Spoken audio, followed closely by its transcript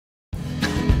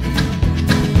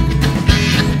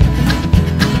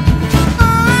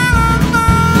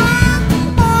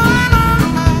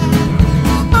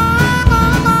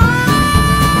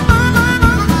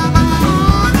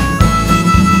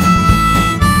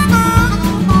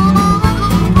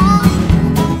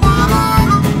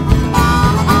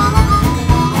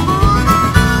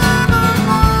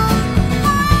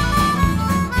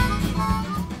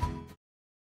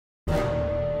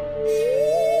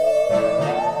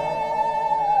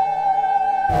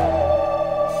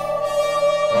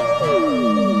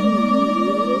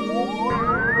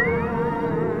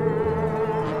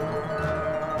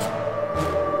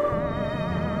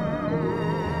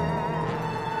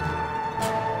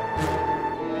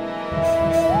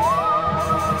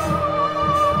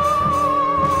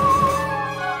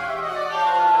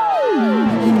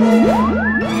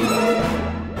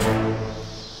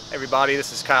everybody.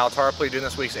 This is Kyle Tarpley doing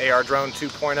this week's AR Drone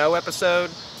 2.0 episode.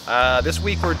 This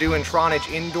week we're doing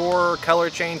Tronage indoor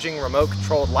color changing remote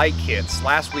controlled light kits.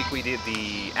 Last week we did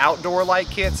the outdoor light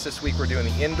kits. This week we're doing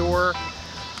the indoor.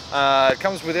 It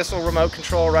comes with this little remote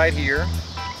control right here.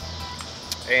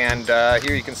 And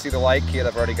here you can see the light kit.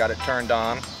 I've already got it turned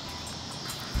on.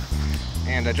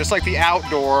 And just like the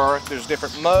outdoor, there's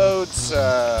different modes,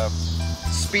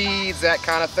 speeds, that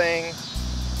kind of thing.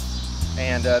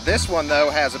 And this one though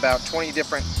has about 20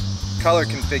 different color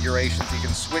configurations you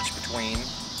can switch between.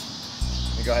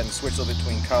 Let me go ahead and switch a little bit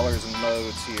between colors and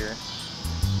modes here.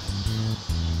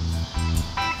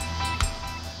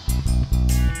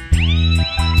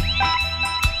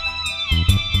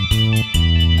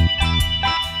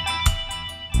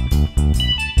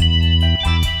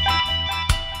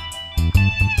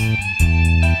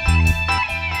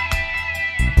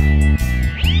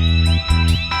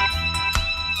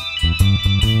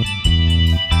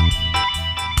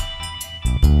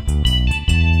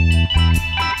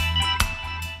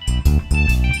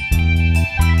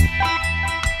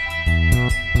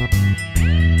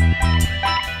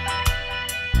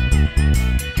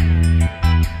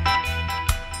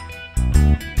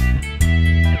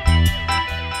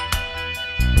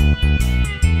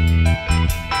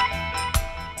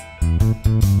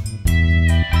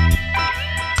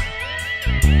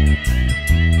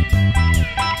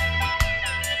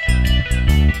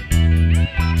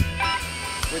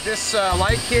 With this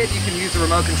light kit, you can use the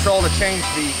remote control to change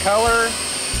the color.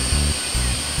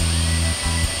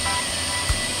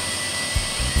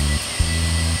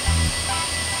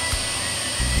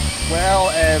 As well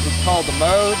as what's called the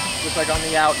mode, just like on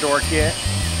the outdoor kit.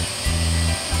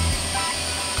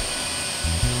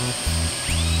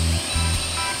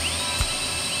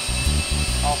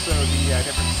 Also the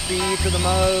different speeds of the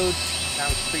modes,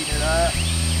 kind of speeding it up.